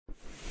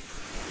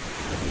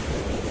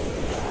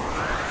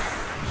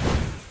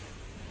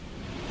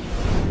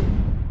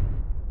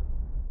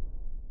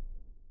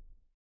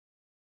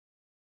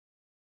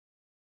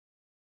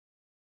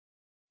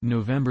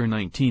November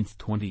 19,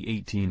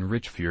 2018.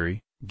 Rich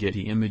Fury,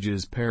 Getty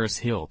Images. Paris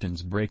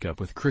Hilton's breakup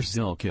with Chris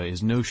Zylka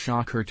is no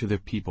shocker to the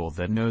people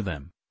that know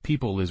them,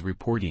 People is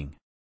reporting.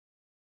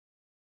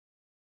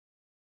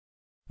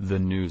 The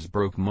news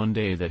broke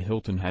Monday that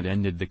Hilton had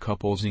ended the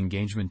couple's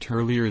engagement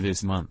earlier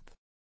this month.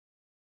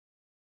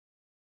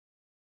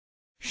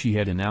 She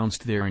had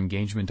announced their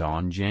engagement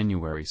on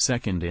January 2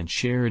 and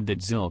shared that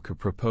Zylka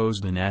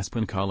proposed in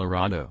Aspen,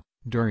 Colorado,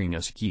 during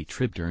a ski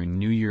trip during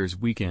New Year's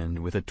weekend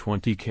with a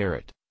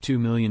 20-carat, $2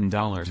 million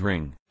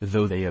ring.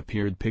 Though they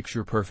appeared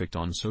picture-perfect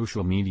on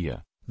social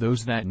media,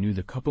 those that knew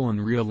the couple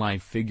in real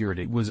life figured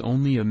it was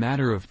only a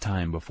matter of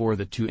time before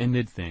the two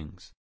ended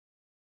things.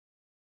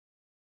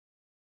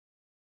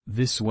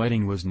 "This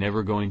wedding was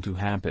never going to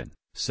happen,"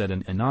 said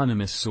an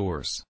anonymous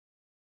source.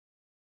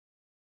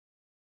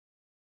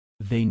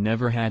 They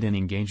never had an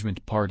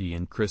engagement party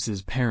and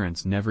Chris's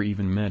parents never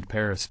even met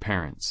Paris'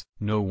 parents.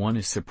 No one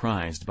is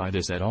surprised by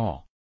this at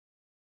all.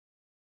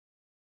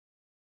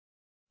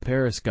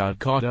 Paris got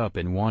caught up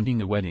in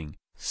wanting a wedding.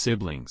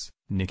 Siblings,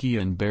 Nikki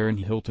and Baron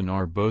Hilton,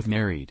 are both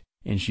married,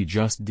 and she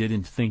just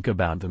didn't think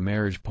about the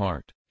marriage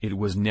part. It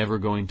was never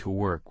going to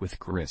work with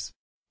Chris.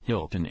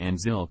 Hilton and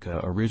Zylka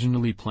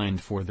originally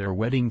planned for their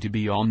wedding to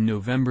be on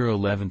November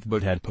 11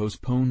 but had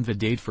postponed the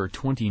date for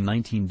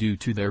 2019 due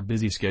to their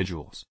busy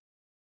schedules.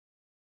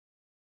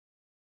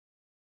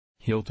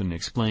 Hilton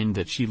explained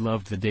that she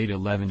loved the date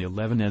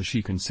 11/11 as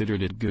she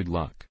considered it good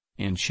luck,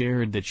 and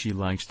shared that she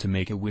likes to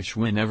make a wish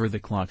whenever the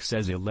clock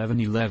says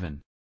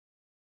 11/11.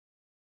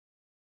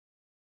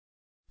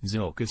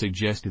 Zylka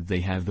suggested they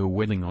have the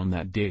wedding on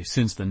that day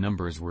since the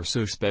numbers were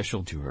so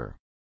special to her.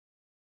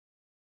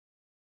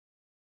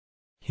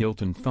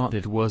 Hilton thought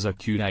it was a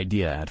cute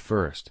idea at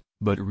first,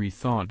 but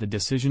rethought the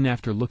decision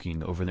after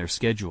looking over their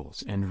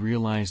schedules and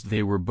realized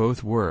they were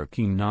both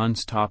working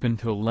non-stop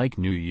until like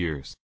New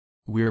Year's.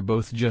 "We're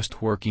both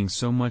just working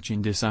so much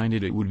and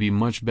decided it would be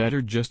much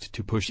better just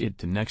to push it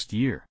to next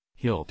year,"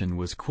 Hilton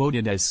was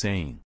quoted as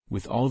saying.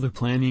 "With all the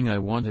planning I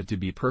want it to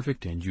be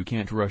perfect and you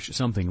can't rush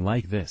something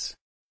like this."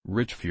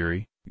 Rich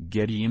Fury,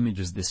 Getty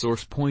Images. The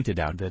source pointed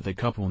out that the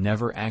couple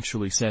never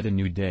actually set a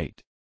new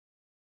date.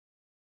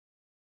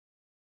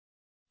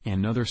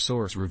 Another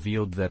source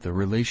revealed that the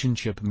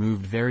relationship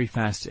moved very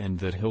fast and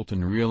that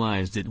Hilton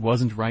realized it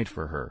wasn't right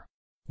for her.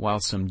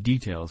 While some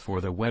details for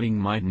the wedding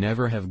might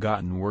never have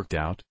gotten worked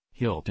out,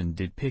 Hilton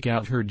did pick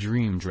out her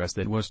dream dress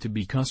that was to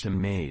be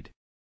custom-made.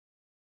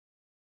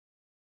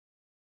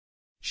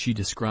 She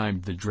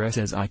described the dress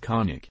as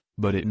iconic,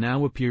 but it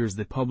now appears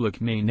the public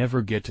may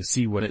never get to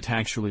see what it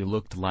actually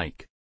looked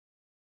like.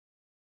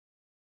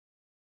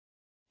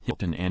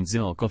 Hilton and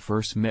Zylka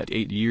first met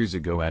 8 years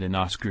ago at an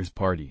Oscars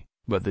party,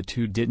 but the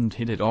two didn't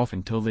hit it off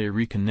until they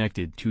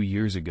reconnected 2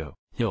 years ago.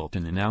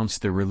 Hilton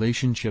announced the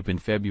relationship in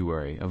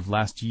February of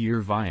last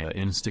year via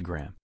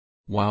Instagram.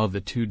 While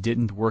the two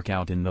didn't work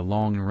out in the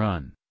long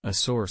run, a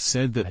source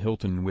said that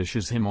Hilton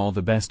wishes him all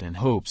the best and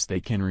hopes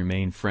they can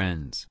remain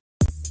friends.